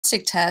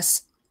diagnostic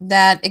tests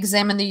that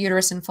examine the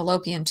uterus and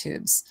fallopian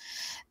tubes.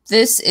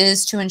 This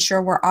is to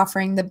ensure we're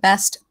offering the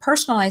best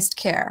personalized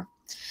care.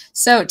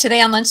 So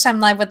today on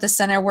Lunchtime Live with the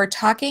Center, we're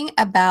talking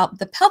about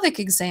the pelvic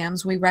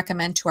exams we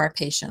recommend to our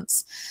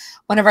patients.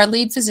 One of our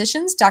lead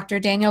physicians, Dr.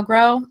 Daniel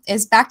Groh,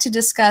 is back to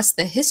discuss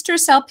the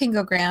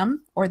hysterosalpingogram,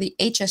 or the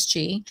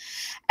HSG,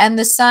 and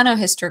the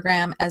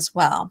Sonohistogram as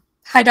well.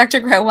 Hi,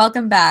 Dr. Groh.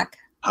 Welcome back.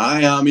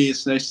 Hi, Ami.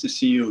 It's nice to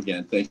see you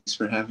again. Thanks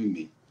for having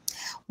me.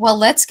 Well,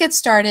 let's get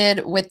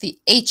started with the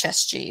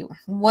HSG.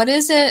 What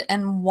is it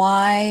and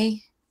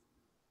why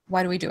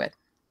do we do it?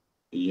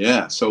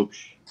 Yeah, so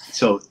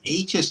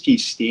HSG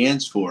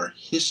stands for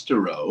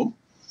hystero,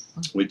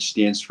 which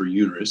stands for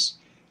uterus,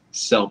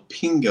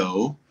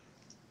 salpingo,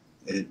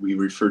 we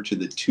refer to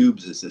the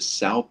tubes as the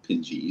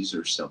salpinges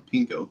or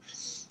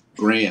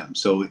salpingogram.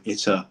 So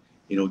it's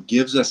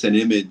gives us an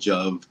image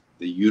of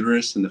the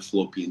uterus and the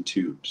fallopian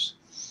tubes.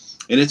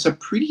 And it's a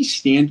pretty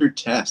standard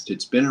test.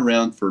 It's been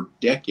around for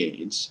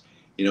decades,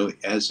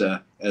 as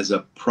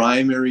a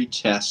primary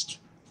test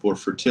for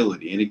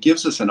fertility. And it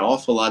gives us an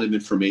awful lot of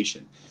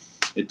information.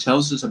 It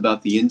tells us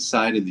about the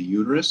inside of the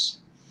uterus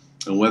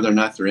and whether or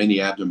not there are any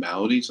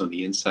abnormalities on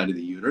the inside of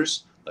the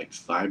uterus, like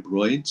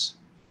fibroids,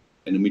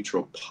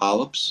 endometrial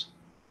polyps,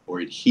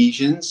 or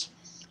adhesions,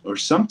 or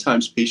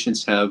sometimes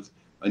patients have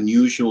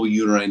unusual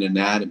uterine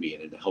anatomy,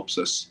 and it helps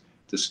us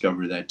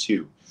discover that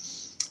too.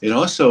 It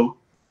also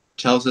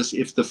tells us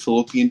if the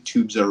fallopian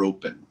tubes are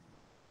open.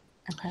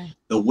 Okay.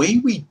 The way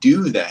we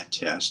do that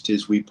test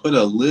is we put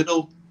a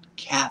little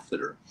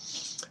catheter.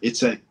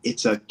 It's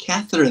a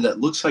catheter that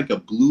looks like a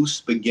blue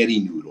spaghetti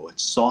noodle.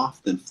 It's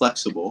soft and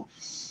flexible,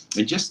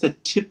 and just the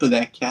tip of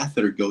that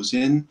catheter goes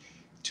in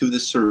to the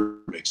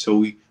cervix. So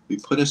we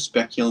put a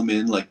speculum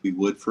in like we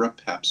would for a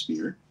pap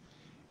smear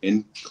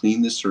and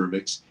clean the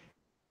cervix,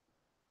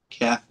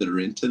 catheter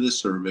into the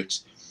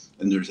cervix,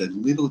 and there's a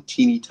little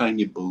teeny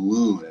tiny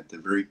balloon at the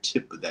very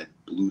tip of that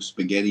blue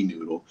spaghetti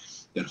noodle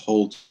that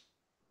holds.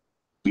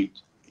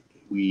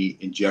 We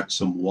inject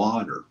some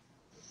water,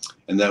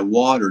 and that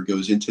water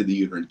goes into the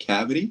uterine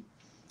cavity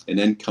and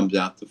then comes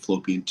out the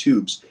fallopian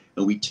tubes,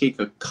 and we take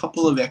a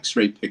couple of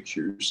x-ray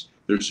pictures.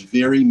 There's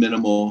very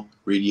minimal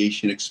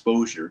radiation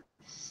exposure,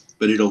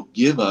 but it'll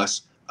give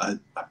us a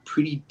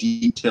pretty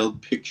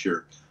detailed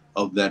picture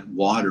of that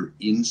water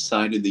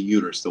inside of the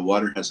uterus. The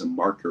water has a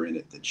marker in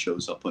it that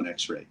shows up on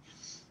x-ray.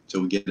 So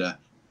we get a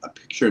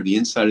picture of the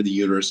inside of the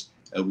uterus,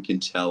 and we can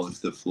tell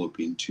if the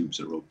fallopian tubes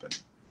are open.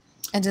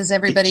 And does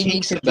everybody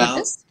need to do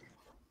this?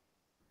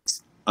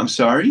 I'm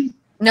sorry?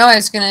 No, I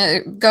was going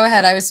to go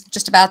ahead. I was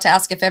just about to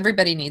ask if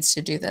everybody needs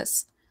to do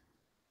this.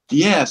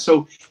 Yeah,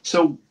 so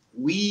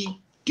we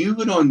do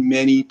it on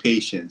many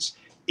patients.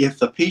 If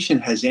the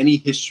patient has any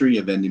history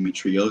of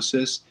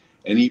endometriosis,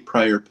 any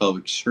prior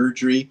pelvic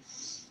surgery,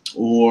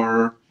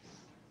 or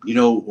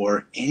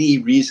any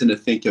reason to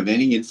think of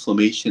any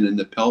inflammation in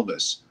the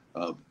pelvis,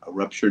 a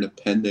ruptured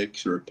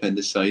appendix or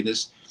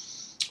appendicitis,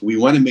 we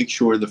want to make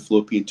sure the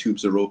fallopian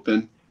tubes are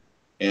open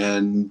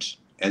and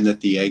that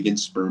the egg and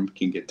sperm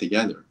can get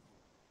together.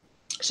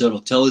 So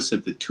it'll tell us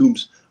if the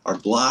tubes are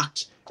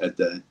blocked at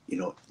the,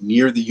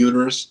 near the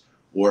uterus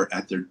or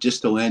at their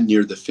distal end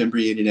near the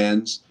fimbriated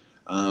ends.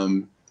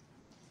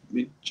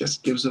 It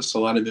just gives us a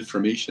lot of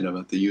information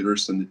about the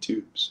uterus and the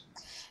tubes.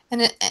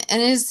 And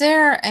is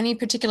there any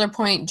particular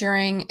point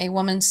during a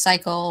woman's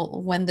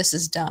cycle when this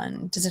is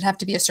done? Does it have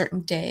to be a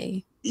certain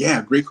day?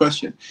 Yeah, great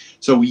question.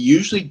 So we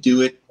usually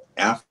do it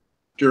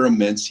after a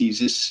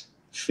menses is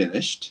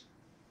finished,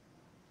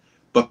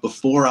 but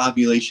before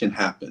ovulation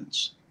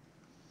happens.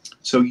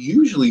 So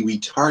usually we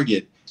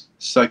target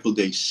cycle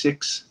day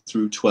 6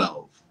 through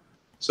 12.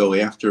 So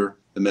after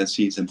the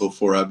menses and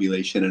before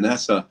ovulation, and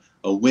that's a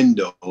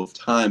window of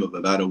time of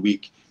about a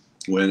week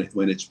when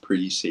it's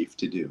pretty safe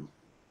to do.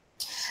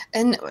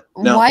 And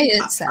now, why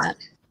is that?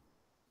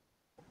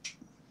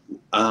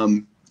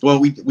 Well,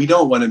 we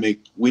don't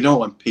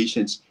want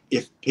patients,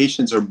 if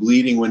patients are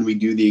bleeding when we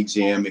do the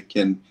exam, it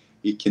can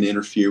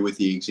interfere with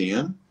the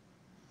exam.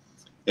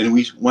 And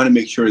we want to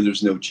make sure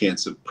there's no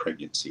chance of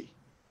pregnancy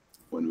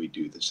when we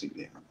do this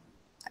exam.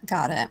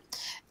 Got it.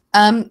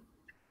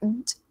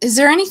 Is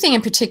there anything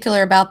in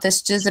particular about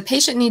this? Does the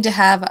patient need to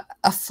have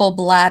a full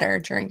bladder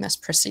during this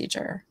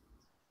procedure?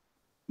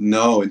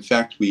 No, in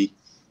fact, we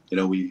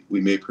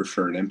may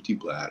prefer an empty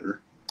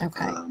bladder.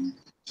 Okay.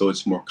 So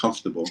it's more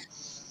comfortable.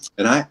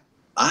 And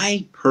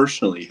I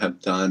personally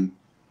have done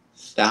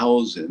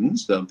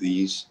thousands of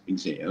these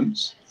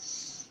exams.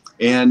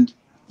 And,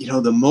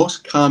 the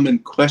most common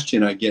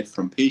question I get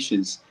from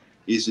patients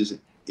is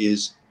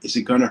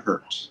it going to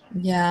hurt?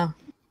 Yeah.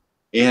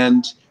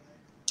 And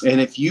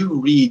if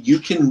you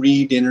can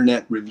read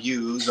internet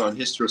reviews on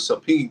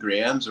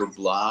hysterosalpingograms or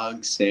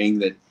blogs saying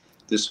that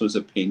this was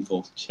a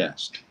painful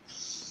test.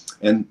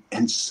 And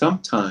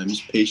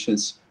sometimes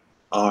patients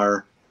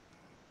are,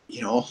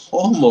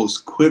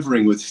 almost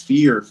quivering with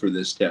fear for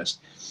this test.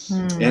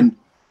 And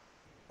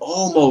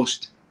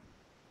almost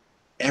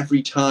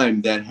every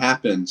time that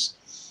happens,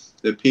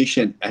 the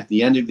patient at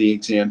the end of the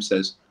exam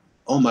says,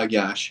 "Oh my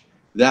gosh,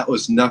 that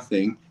was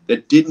nothing.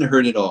 that didn't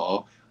hurt at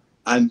all.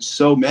 I'm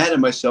so mad at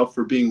myself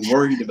for being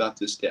worried about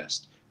this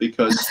test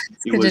because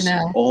it was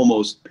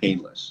almost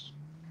painless.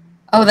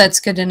 Oh, that's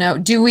good to know.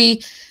 Do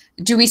we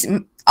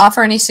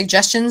offer any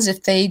suggestions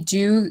if they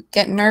do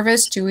get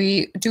nervous? Do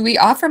we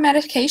offer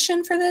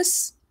medication for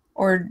this?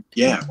 Or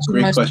yeah,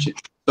 great question.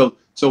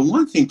 So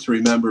one thing to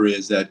remember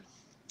is that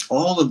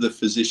all of the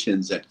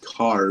physicians at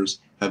CARS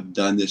have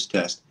done this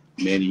test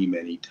many,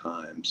 many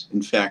times.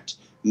 In fact,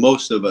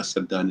 most of us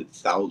have done it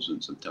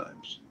thousands of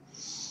times.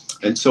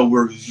 And so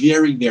we're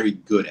very, very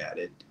good at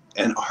it.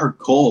 And our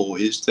goal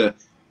is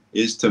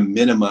to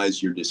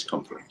minimize your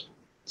discomfort.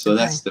 So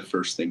that's the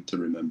first thing to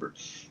remember.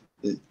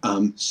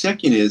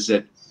 Second is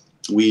that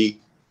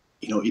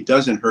it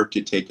doesn't hurt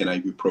to take an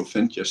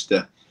ibuprofen just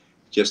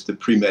to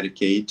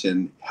pre-medicate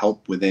and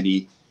help with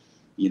any,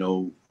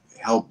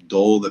 help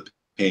dull the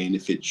pain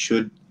if it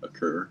should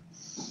occur.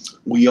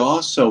 We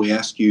also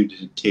ask you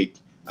to take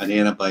an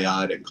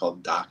antibiotic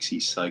called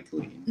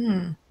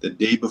doxycycline the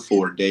day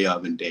before, day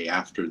of, and day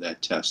after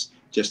that test,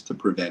 just to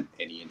prevent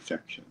any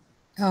infection.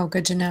 Oh,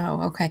 good to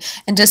know. Okay.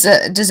 And does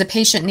a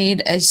patient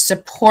need a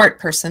support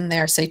person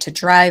there, say, to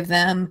drive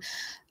them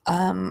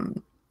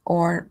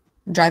or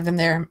drive them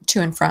there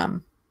to and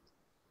from?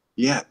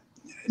 Yeah,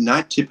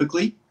 not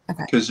typically,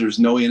 because there's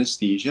no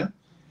anesthesia.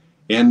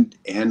 And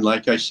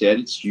like I said,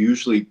 it's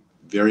usually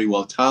very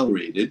well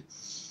tolerated.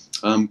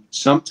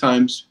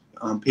 Sometimes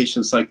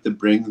patients like to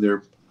bring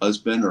their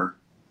husband or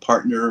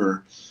partner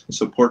or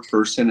support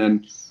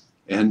person,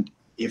 and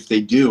if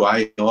they do,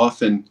 I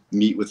often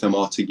meet with them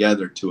all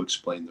together to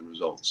explain the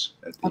results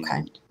at the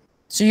end.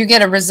 So you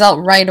get a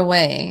result right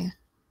away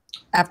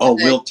after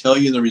we'll tell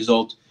you the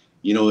result,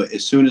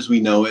 as soon as we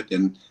know it,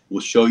 and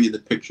we'll show you the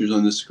pictures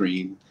on the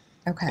screen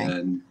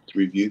and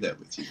review that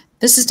with you.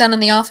 This is done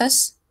in the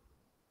office?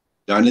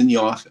 Done in the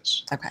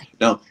office. Okay.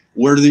 Now,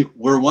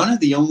 we're one of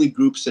the only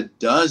groups that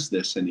does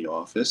this in the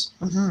office.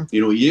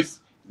 If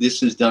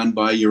this is done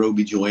by your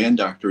OB/GYN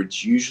doctor,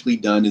 it's usually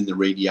done in the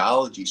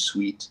radiology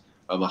suite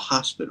of a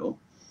hospital.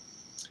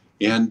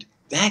 And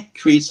that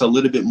creates a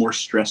little bit more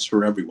stress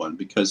for everyone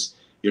because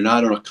you're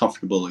not on a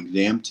comfortable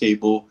exam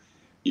table,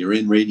 you're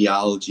in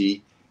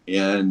radiology,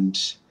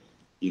 and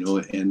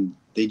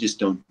they just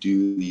don't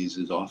do these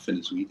as often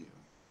as we do.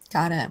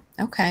 Got it.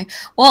 Okay.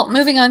 Well,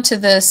 moving on to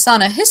the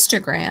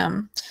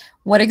Sonohistogram,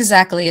 what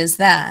exactly is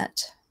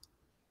that?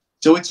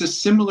 So it's a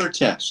similar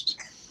test,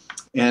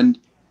 and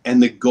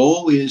the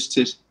goal is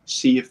to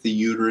see if the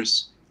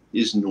uterus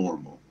is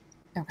normal.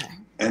 Okay.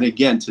 And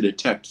again, to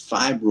detect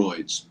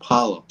fibroids,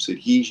 polyps,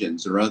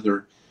 adhesions, or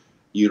other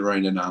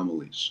uterine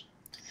anomalies.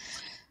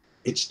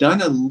 It's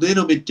done a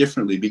little bit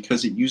differently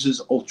because it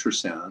uses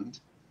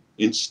ultrasound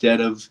instead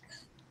of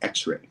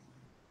X-ray.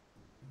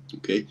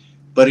 Okay,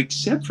 but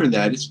except for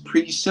that, it's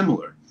pretty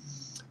similar.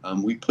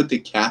 We put the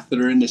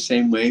catheter in the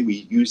same way.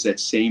 We use that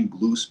same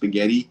blue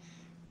spaghetti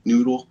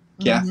noodle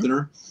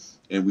catheter,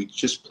 and we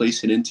just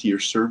place it into your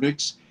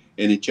cervix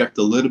and inject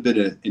a little bit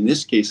of, in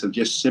this case, of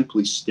just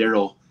simply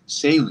sterile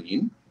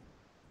saline,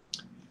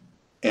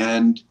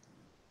 and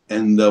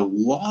the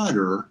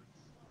water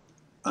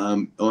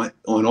on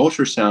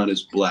ultrasound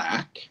is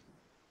black,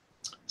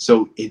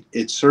 so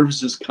it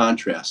serves as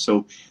contrast.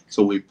 So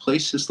we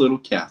place this little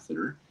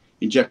catheter,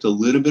 inject a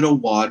little bit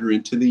of water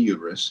into the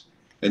uterus,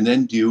 and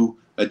then do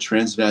a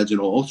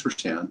transvaginal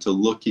ultrasound to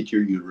look at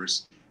your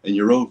uterus and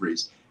your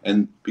ovaries.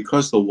 And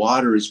because the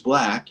water is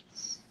black,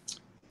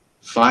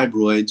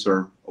 fibroids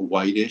are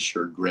whitish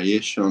or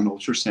grayish on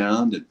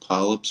ultrasound, and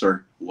polyps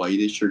are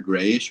whitish or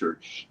grayish, or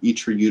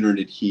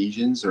intrauterine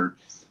adhesions, or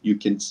you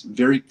can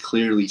very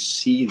clearly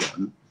see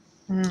them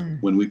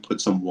when we put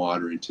some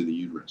water into the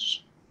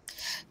uterus.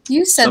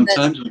 You said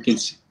sometimes we can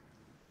see,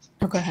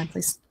 go ahead,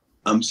 please.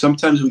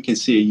 Sometimes we can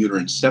see a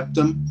uterine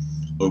septum,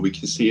 or we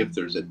can see if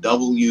there's a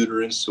double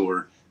uterus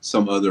or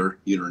some other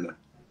uterine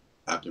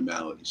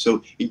abnormality.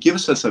 So it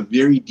gives us a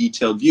very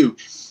detailed view.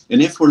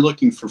 And if we're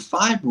looking for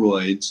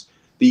fibroids,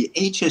 the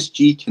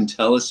HSG can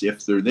tell us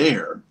if they're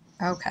there.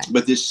 Okay.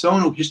 But this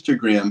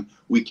sonohistogram,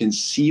 we can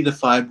see the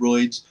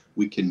fibroids.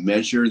 We can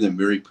measure them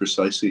very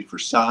precisely for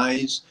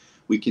size.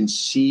 We can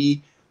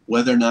see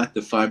whether or not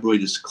the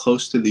fibroid is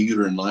close to the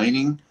uterine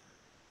lining,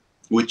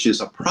 which is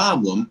a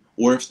problem,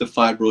 or if the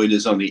fibroid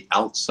is on the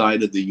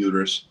outside of the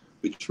uterus,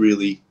 which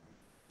really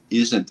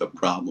isn't a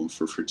problem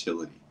for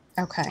fertility.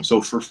 Okay.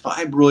 So for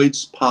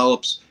fibroids,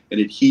 polyps, and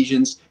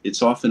adhesions,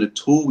 it's often a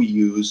tool we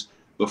use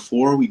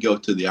before we go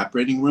to the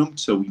operating room,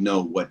 so we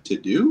know what to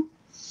do.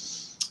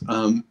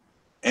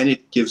 And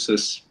it gives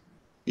us,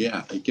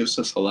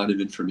 a lot of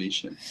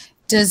information.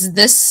 Does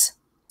this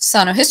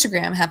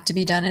sonohistogram have to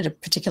be done at a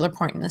particular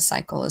point in the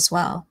cycle as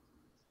well?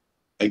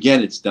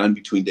 Again, it's done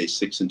between day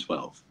 6 and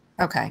 12.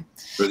 Okay.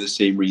 For the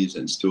same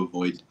reasons, to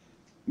avoid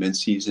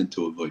menses and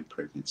to avoid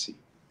pregnancy.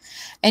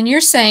 And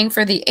you're saying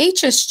for the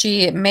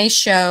HSG, it may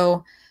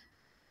show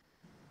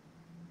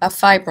a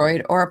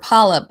fibroid or a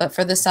polyp, but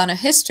for the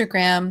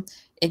sonohistogram,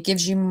 it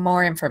gives you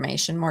more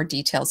information, more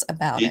details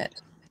about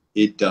it.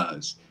 It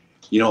does.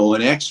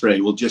 An X-ray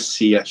will just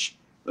see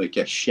like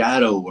a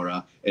shadow or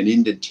an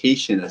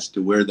indentation as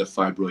to where the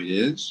fibroid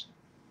is.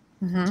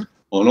 Mm-hmm.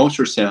 On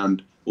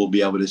ultrasound, we'll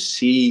be able to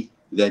see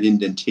that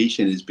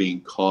indentation is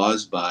being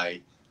caused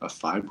by a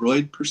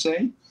fibroid per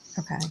se.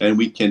 Okay. And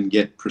we can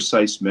get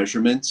precise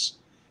measurements,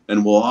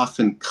 and we'll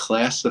often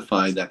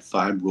classify that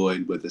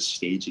fibroid with a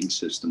staging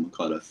system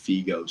called a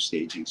FIGO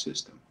staging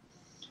system.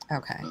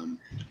 Okay.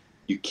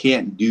 You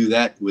can't do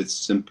that with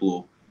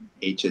simple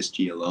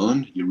HSG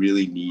alone. You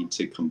really need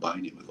to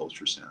combine it with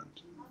ultrasound.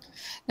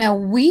 Now,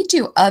 we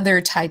do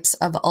other types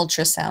of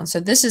ultrasound. So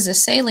this is a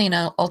saline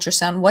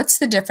ultrasound. What's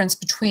the difference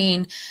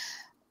between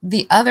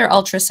the other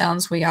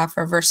ultrasounds we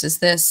offer versus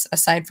this,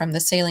 aside from the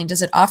saline?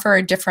 Does it offer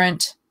a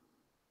different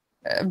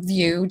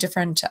view,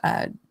 different,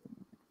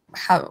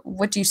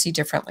 what do you see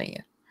differently?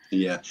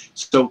 Yeah.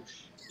 So,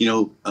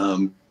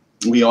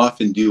 we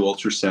often do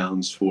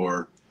ultrasounds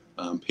for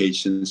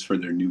patients for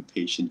their new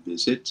patient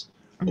visit,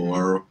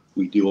 or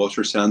we do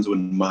ultrasounds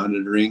when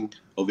monitoring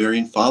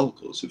ovarian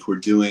follicles. If we're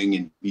doing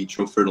in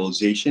vitro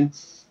fertilization,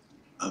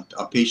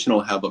 a patient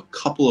will have a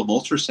couple of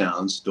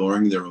ultrasounds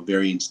during their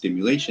ovarian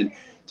stimulation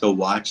to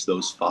watch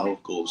those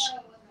follicles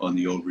on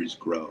the ovaries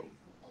grow.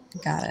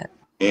 Got it.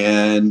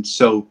 And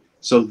so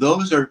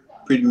those are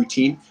pretty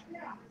routine.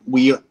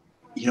 We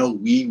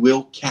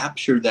will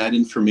capture that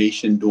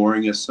information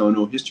during a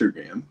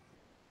sonohistogram.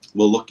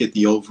 We'll look at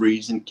the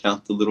ovaries and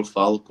count the little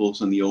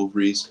follicles in the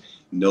ovaries,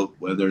 note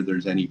whether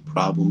there's any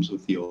problems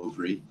with the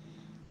ovary.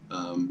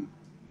 And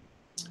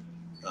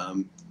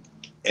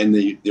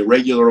the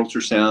regular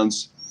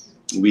ultrasounds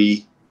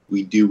we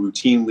do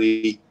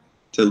routinely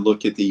to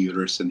look at the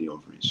uterus and the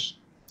ovaries.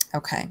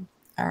 Okay.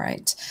 All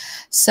right.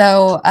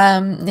 So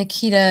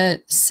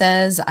Nikita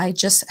says, I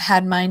just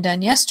had mine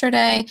done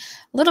yesterday.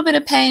 A little bit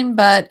of pain,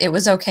 but it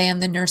was okay.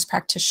 And the nurse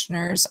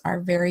practitioners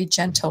are very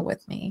gentle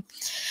with me.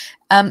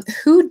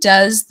 Who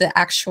does the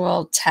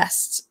actual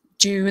tests?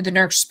 Do the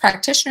nurse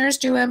practitioners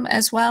do them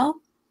as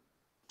well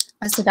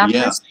as the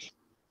doctors?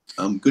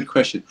 Yeah. Good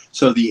question.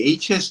 So the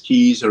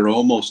HSGs are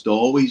almost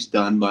always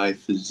done by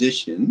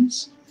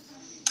physicians,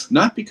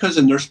 not because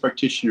the nurse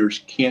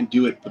practitioners can't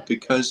do it, but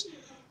because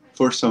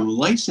for some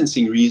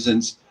licensing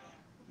reasons,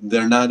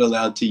 they're not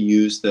allowed to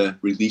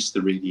release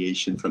the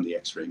radiation from the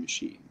X-ray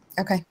machine.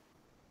 Okay.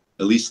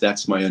 At least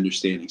that's my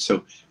understanding.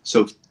 So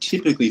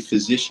typically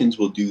physicians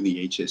will do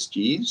the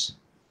HSGs,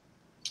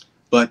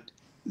 but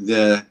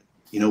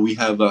we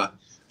have a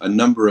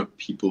number of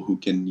people who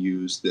can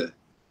do the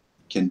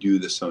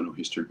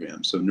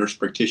sonohistogram. So nurse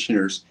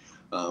practitioners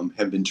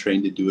have been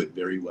trained to do it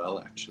very well,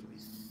 actually.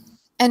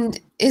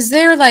 And is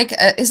there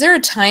a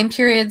time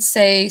period,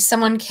 say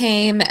someone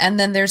came and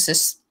then there's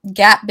this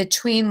gap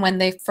between when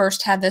they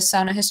first had the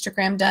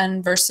sonohistogram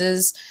done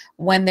versus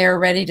when they're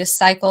ready to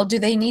cycle? Do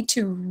they need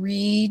to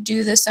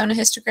redo the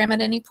sonohistogram at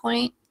any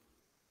point?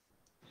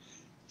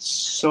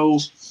 So,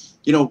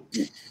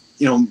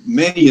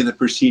 many of the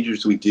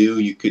procedures we do,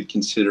 you could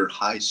consider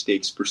high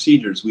stakes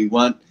procedures. We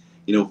want,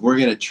 if we're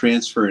going to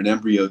transfer an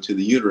embryo to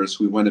the uterus,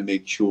 we want to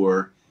make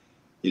sure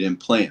it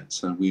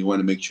implants, and we want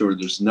to make sure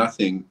there's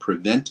nothing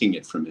preventing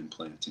it from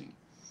implanting.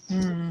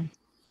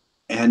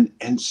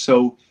 And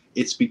so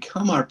it's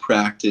become our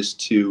practice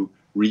to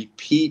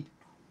repeat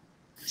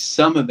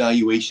some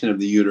evaluation of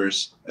the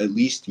uterus at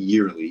least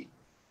yearly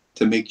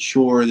to make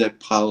sure that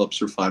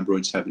polyps or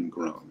fibroids haven't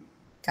grown.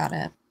 Got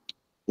it.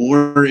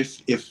 Or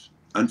if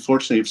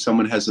unfortunately, if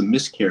someone has a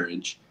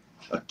miscarriage,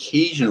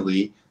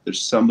 occasionally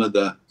there's some of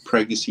the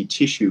pregnancy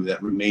tissue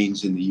that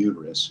remains in the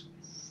uterus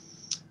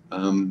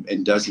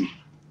and doesn't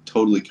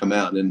totally come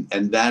out.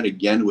 And that,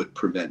 again, would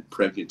prevent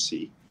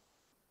pregnancy.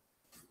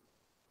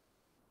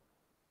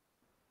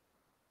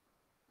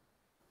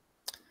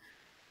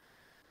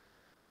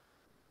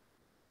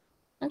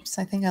 Oops,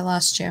 I think I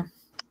lost you.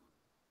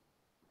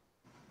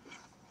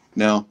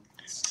 Now,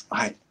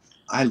 I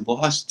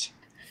lost.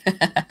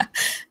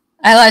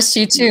 I lost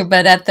you too,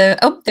 but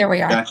there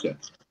we are. Gotcha.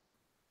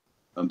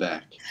 I'm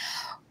back.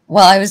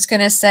 Well, I was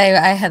going to say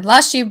I had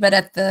lost you, but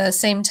at the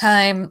same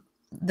time,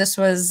 those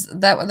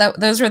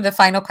were the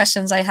final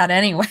questions I had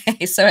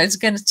anyway. So I was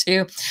going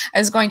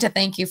to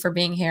thank you for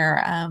being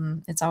here.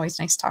 It's always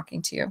nice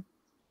talking to you.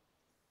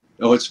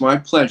 Oh, it's my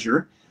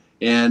pleasure.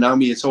 And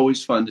Ami, it's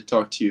always fun to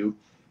talk to you.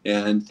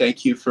 And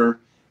thank you for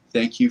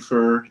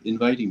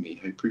inviting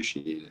me. I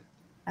appreciate it.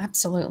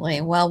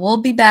 Absolutely. Well, we'll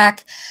be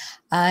back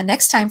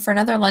next time for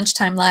another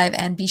Lunchtime Live,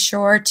 and be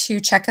sure to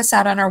check us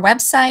out on our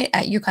website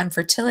at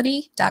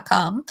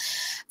yukonfertility.com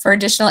for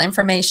additional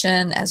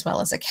information, as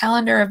well as a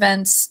calendar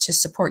events to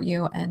support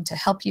you and to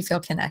help you feel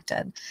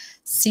connected.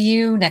 See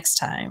you next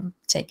time.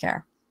 Take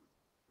care.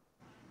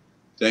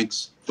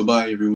 Thanks. Bye-bye, everyone.